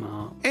 Very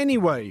smart.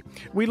 Anyway,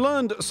 we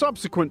learned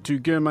subsequent to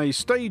Guermey's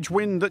stage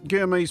win that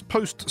Guermey's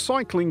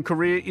post-cycling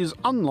career is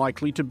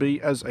unlikely to be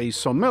as a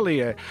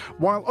sommelier,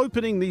 while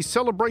opening the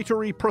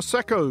celebratory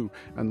Prosecco.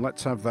 And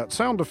let's have that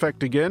sound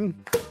effect again.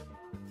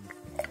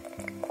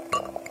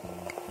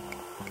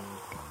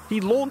 He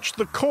launched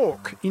the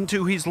cork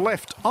into his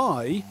left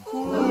eye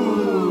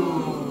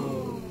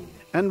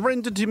and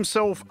rendered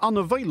himself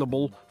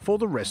unavailable for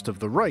the rest of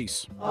the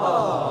race.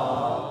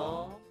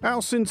 Our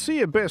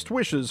sincere best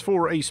wishes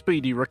for a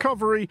speedy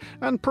recovery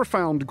and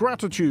profound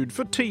gratitude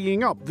for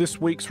teeing up this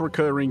week's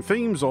recurring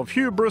themes of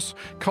hubris,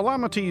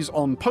 calamities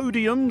on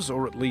podiums,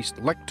 or at least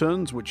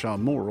lecterns, which are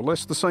more or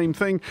less the same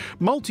thing,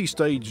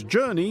 multi-stage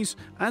journeys,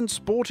 and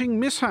sporting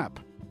mishap.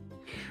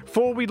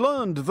 For we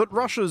learned that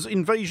Russia's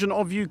invasion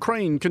of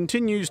Ukraine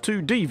continues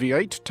to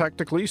deviate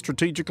tactically,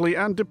 strategically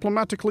and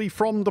diplomatically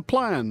from the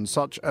plan,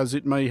 such as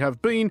it may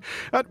have been,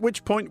 at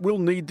which point we'll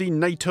need the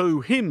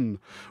NATO hymn,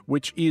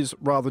 which is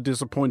rather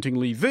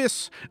disappointingly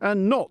this,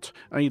 and not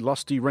a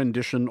lusty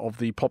rendition of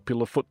the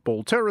popular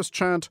football terrace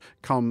chant,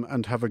 "Come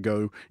and have a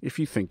go if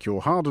you think you're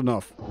hard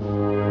enough."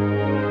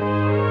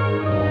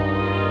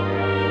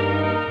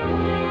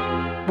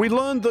 We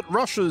learned that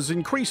Russia's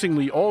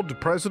increasingly odd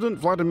President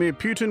Vladimir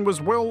Putin was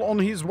well on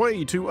his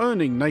way to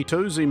earning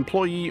NATO's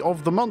Employee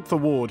of the Month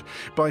award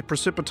by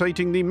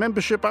precipitating the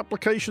membership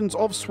applications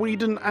of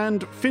Sweden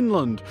and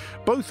Finland,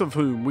 both of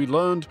whom we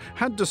learned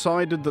had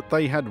decided that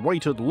they had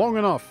waited long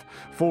enough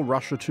for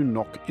Russia to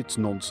knock its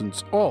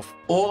nonsense off.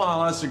 All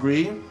allies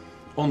agree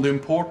on the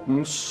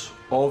importance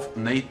of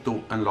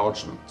NATO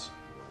enlargement.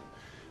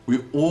 We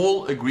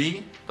all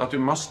agree that we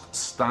must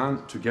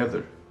stand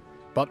together.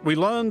 But we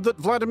learned that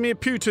Vladimir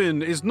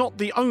Putin is not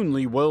the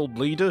only world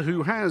leader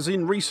who has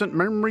in recent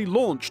memory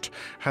launched,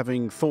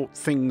 having thought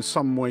things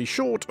some way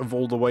short of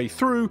all the way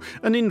through,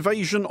 an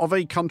invasion of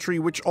a country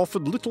which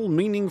offered little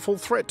meaningful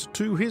threat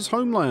to his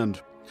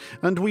homeland.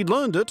 And we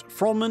learned it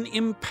from an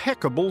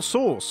impeccable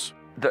source.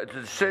 The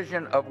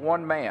decision of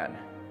one man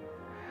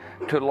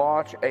to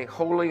launch a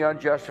wholly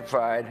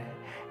unjustified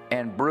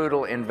and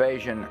brutal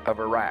invasion of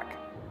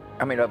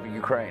of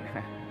Ukraine.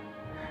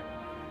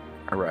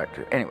 Iraq,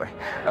 anyway.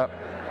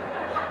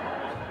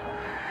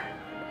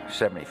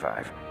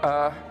 75.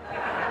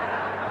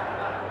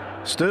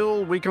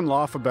 Still, we can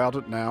laugh about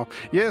it now.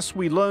 Yes,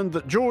 we learned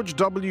that George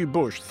W.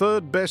 Bush,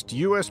 third best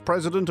US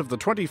president of the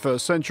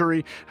 21st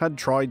century, had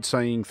tried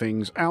saying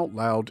things out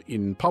loud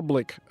in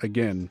public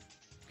again.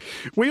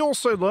 We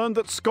also learned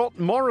that Scott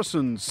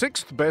Morrison,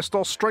 sixth best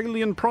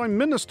Australian Prime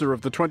Minister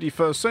of the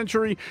 21st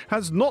century,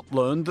 has not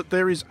learned that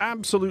there is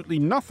absolutely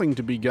nothing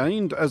to be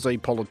gained as a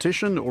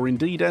politician, or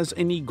indeed as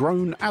any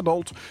grown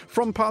adult,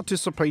 from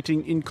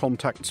participating in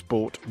contact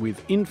sport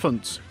with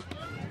infants.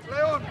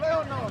 Play on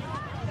now.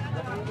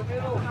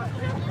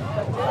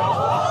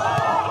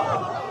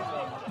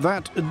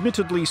 That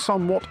admittedly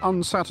somewhat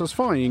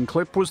unsatisfying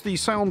clip was the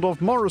sound of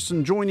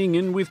Morrison joining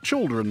in with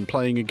children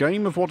playing a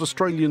game of what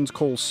Australians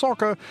call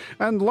soccer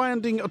and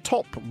landing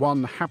atop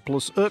one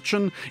hapless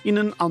urchin in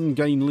an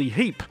ungainly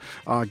heap.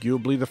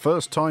 Arguably the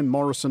first time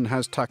Morrison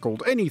has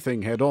tackled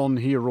anything head-on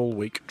here all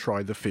week,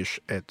 try the fish,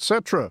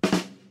 etc.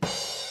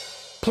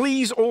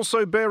 Please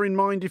also bear in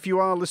mind, if you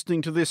are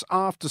listening to this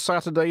after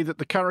Saturday, that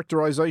the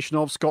characterisation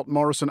of Scott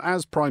Morrison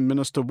as Prime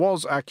Minister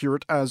was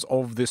accurate as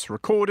of this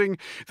recording.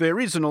 There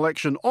is an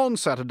election on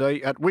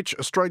Saturday at which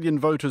Australian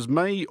voters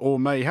may or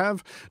may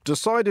have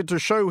decided to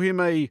show him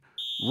a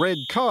red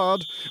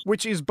card,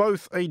 which is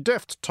both a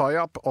deft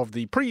tie-up of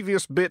the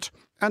previous bit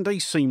and a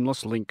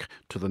seamless link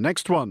to the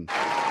next one.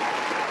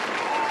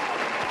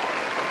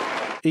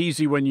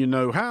 Easy when you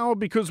know how,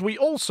 because we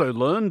also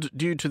learned,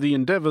 due to the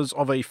endeavours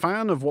of a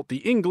fan of what the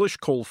English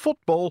call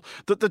football,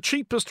 that the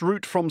cheapest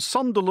route from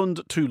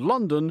Sunderland to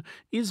London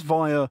is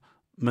via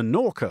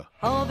Menorca.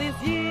 All this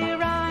year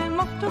I'm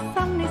off to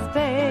sunny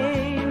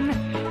Spain.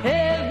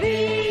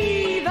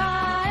 Viva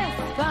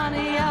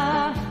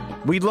España.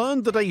 We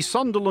learned that a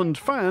Sunderland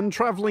fan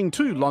travelling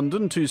to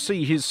London to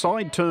see his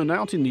side turn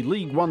out in the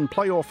League One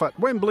playoff at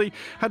Wembley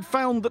had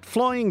found that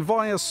flying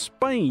via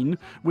Spain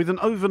with an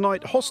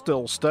overnight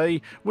hostel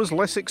stay was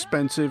less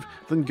expensive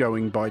than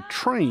going by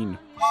train.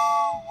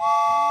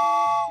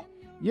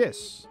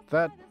 Yes,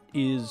 that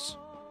is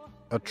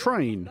a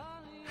train.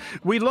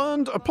 We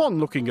learned, upon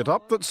looking it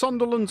up, that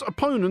Sunderland's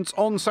opponents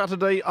on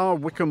Saturday are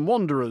Wycombe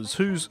Wanderers,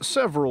 whose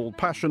several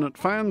passionate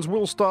fans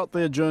will start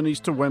their journeys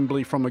to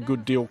Wembley from a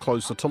good deal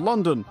closer to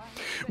London.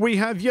 We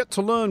have yet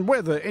to learn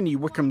whether any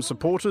Wycombe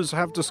supporters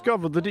have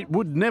discovered that it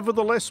would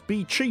nevertheless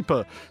be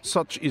cheaper,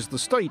 such is the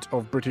state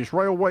of British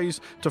Railways,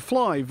 to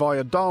fly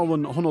via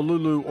Darwin,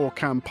 Honolulu or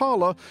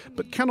Kampala,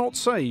 but cannot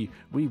say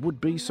we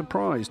would be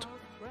surprised.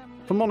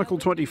 For Monocle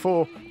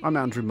 24, I'm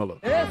Andrew Muller.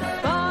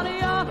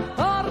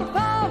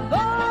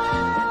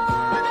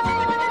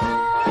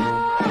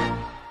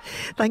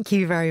 Thank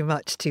you very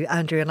much to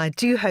Andrew, and I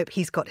do hope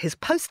he's got his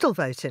postal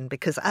vote in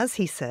because, as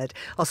he said,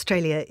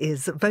 Australia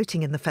is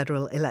voting in the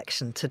federal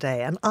election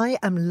today. And I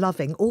am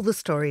loving all the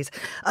stories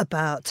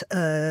about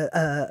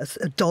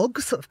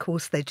dogs. Of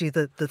course, they do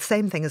the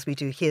same thing as we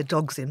do here,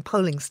 dogs in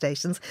polling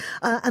stations,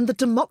 and the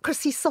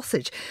democracy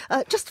sausage.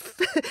 Just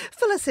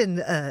fill us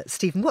in,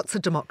 Stephen. What's a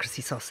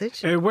democracy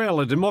sausage?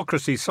 Well, a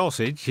democracy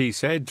sausage, he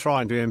said,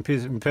 trying to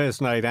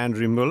impersonate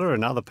Andrew Muller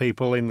and other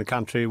people in the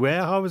country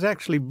where I was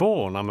actually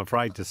born, I'm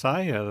afraid to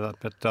say.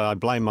 But I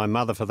blame my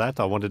mother for that.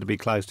 I wanted to be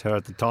close to her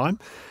at the time.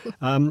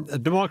 A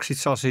democracy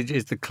sausage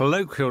is the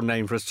colloquial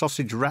name for a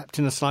sausage wrapped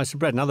in a slice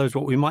of bread. In other words,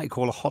 what we might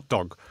call a hot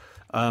dog.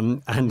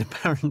 And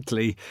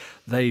apparently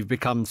they've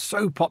become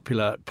so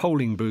popular at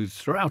polling booths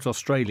throughout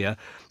Australia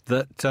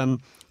that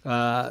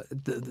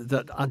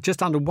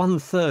just under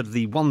one-third of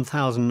the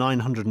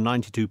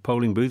 1,992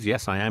 polling booths,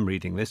 yes, I am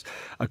reading this,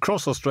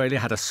 across Australia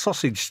had a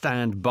sausage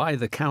stand by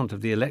the count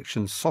of the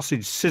election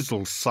sausage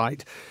sizzle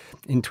site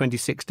in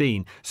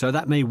 2016. So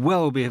that may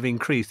well have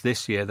increased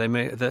this year.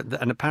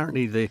 And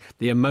apparently the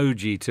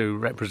emoji to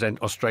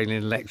represent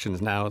Australian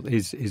elections now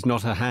is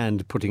not a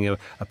hand putting a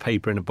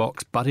paper in a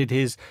box, but it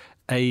is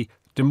a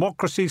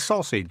democracy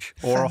sausage,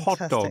 or Fantastic.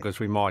 A hot dog, as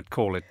we might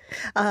call it.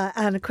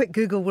 And a quick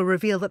Google will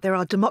reveal that there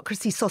are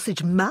democracy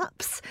sausage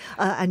maps,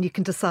 and you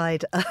can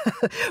decide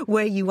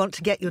where you want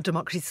to get your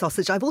democracy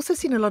sausage. I've also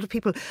seen a lot of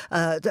people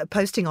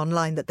posting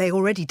online that they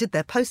already did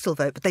their postal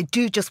vote, but they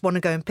do just want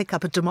to go and pick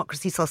up a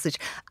democracy sausage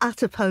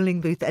at a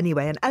polling booth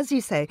anyway. And as you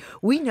say,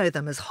 we know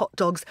them as hot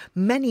dogs,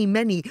 many,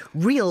 many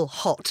real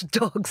hot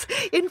dogs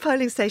in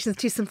polling stations.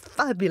 To some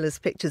fabulous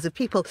pictures of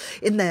people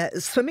in their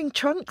swimming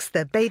trunks,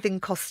 their bathing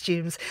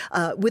costumes,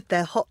 with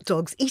their hot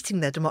dogs,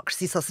 eating their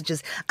democracy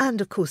sausages,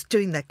 and, of course,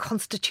 doing their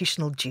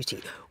constitutional duty.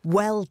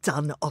 Well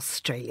done,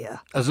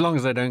 Australia. As long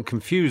as they don't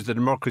confuse the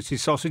democracy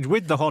sausage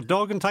with the hot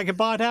dog and take a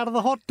bite out of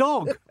the hot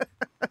dog.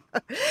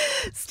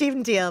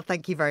 Stephen Dalziel,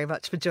 thank you very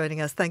much for joining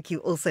us. Thank you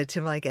also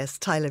to my guests,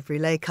 Tyler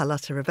Brûlé,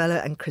 Carlotta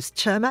Ravello and Chris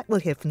Chermak. We'll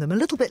hear from them a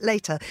little bit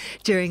later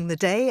during the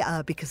day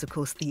because, of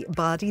course, the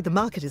Bardi, the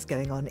market is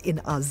going on in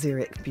our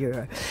Zurich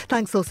bureau.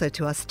 Thanks also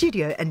to our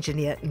studio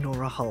engineer,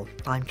 Nora Hull.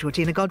 I'm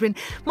Georgina Godwin.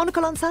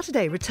 Monocle on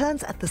Saturday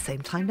returns at the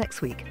same time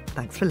next week.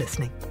 Thanks for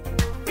listening.